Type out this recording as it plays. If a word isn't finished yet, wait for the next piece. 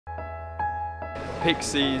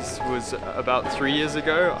Pixies was about 3 years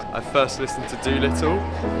ago. I first listened to Doolittle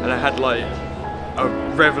and I had like a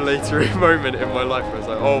revelatory moment in my life where I was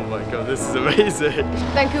like, oh my god, this is amazing.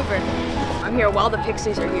 Vancouver. I'm here while the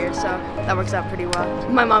Pixies are here, so that works out pretty well.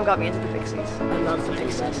 My mom got me into the Pixies. I love the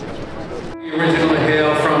Pixies. We originally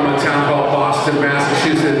hail from a town called Boston,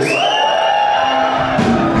 Massachusetts.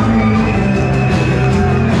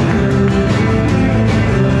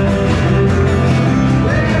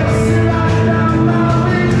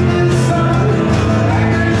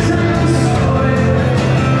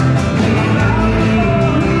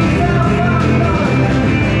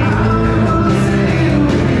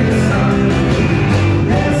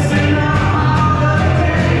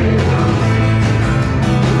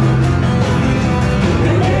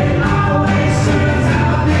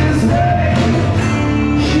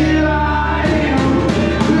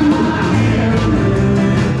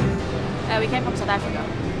 We came from South Africa.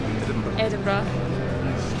 Edinburgh.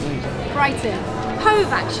 Brighton.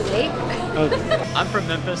 Hove, actually. I'm from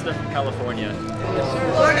Memphis, they're from California.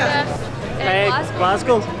 Florida. Hey,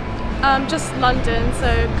 Glasgow. Just London,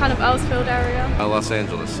 so kind of Earlsfield area. Los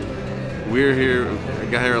Angeles. We're here, I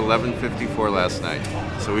got here 11:54 last night.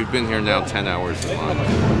 So we've been here now 10 hours long.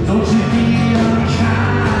 Don't you be unkind.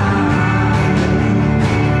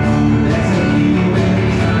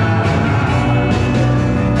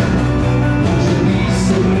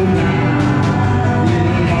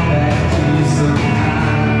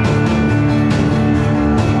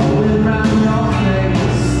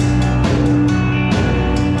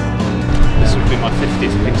 My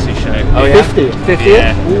 50th Pixie show. Oh yeah? 50? 50?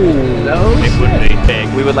 Yeah. Ooh, no. It would be big.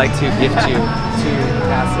 We would like to gift you 2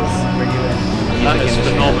 passes for you and That is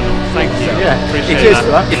phenomenal. Thank you. Yeah. Appreciate Cheers that. for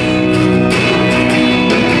that.